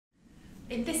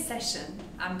In this session,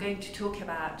 I'm going to talk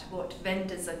about what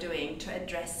vendors are doing to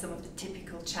address some of the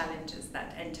typical challenges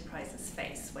that enterprises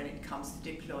face when it comes to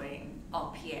deploying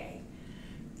RPA.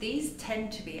 These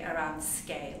tend to be around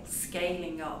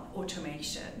scaling up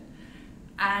automation.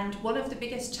 And one of the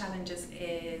biggest challenges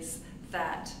is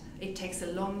that it takes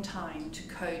a long time to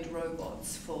code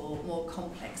robots for more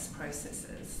complex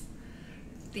processes.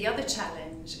 The other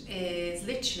challenge is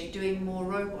literally doing more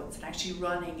robots and actually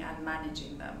running and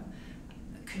managing them.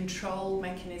 Control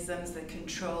mechanisms, the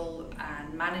control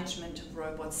and management of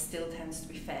robots still tends to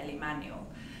be fairly manual.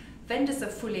 Vendors are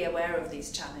fully aware of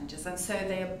these challenges, and so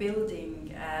they are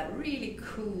building really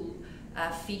cool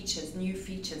new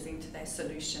features into their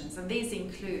solutions. And these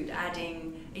include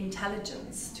adding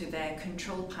intelligence to their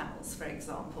control panels, for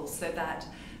example, so that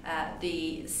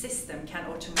the system can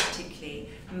automatically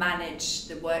manage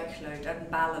the workload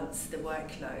and balance the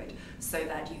workload so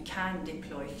that you can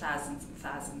deploy thousands and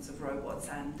thousands of robots,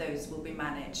 and those will be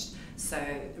managed. So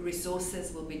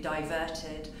resources will be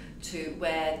diverted to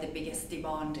where the biggest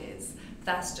demand is.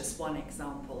 That's just one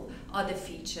example. Other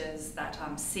features that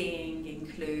I'm seeing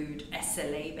include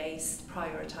SLA-based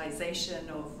prioritization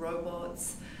of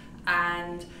robots,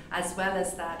 and as well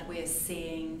as that, we're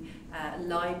seeing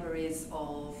libraries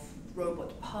of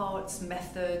robot parts,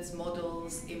 methods,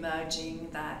 models emerging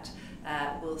that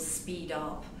will speed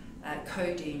up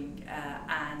coding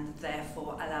and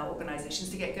therefore allow organizations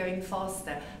to get going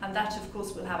faster. And that, of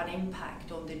course, will have an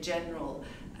impact on the general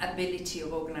ability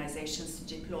of organizations to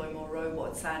deploy more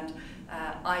robots. And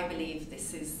I believe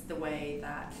this is the way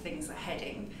that things are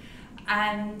heading.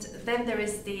 And then there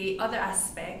is the other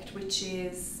aspect, which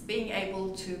is being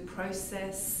able to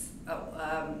process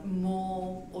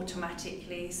more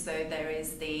automatically. So there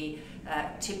is the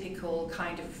typical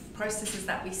kind of processes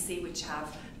that we see which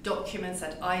have documents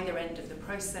at either end of the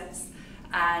process,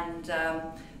 and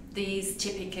these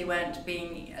typically weren't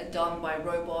being done by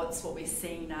robots. What we're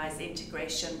seeing now is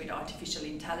integration with artificial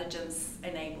intelligence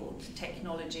enabled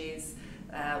technologies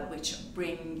which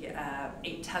bring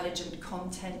intelligent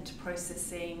content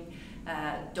processing,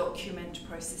 document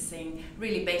processing,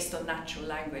 really based on natural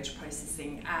language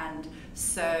processing. And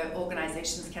so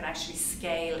organizations can actually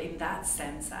scale in that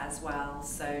sense as well.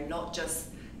 So not just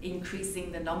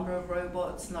increasing the number of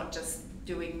robots, not just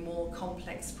doing more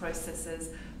complex processes,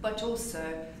 but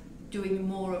also doing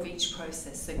more of each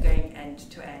process, so going end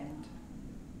to end.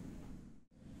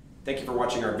 Thank you for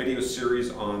watching our video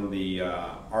series on the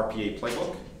RPA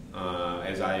Playbook.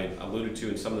 As I alluded to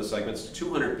in some of the segments,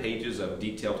 200 pages of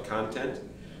detailed content.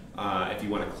 If you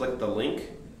want to click the link,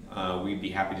 we'd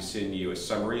be happy to send you a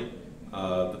summary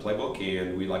of the playbook,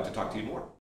 and we'd like to talk to you more.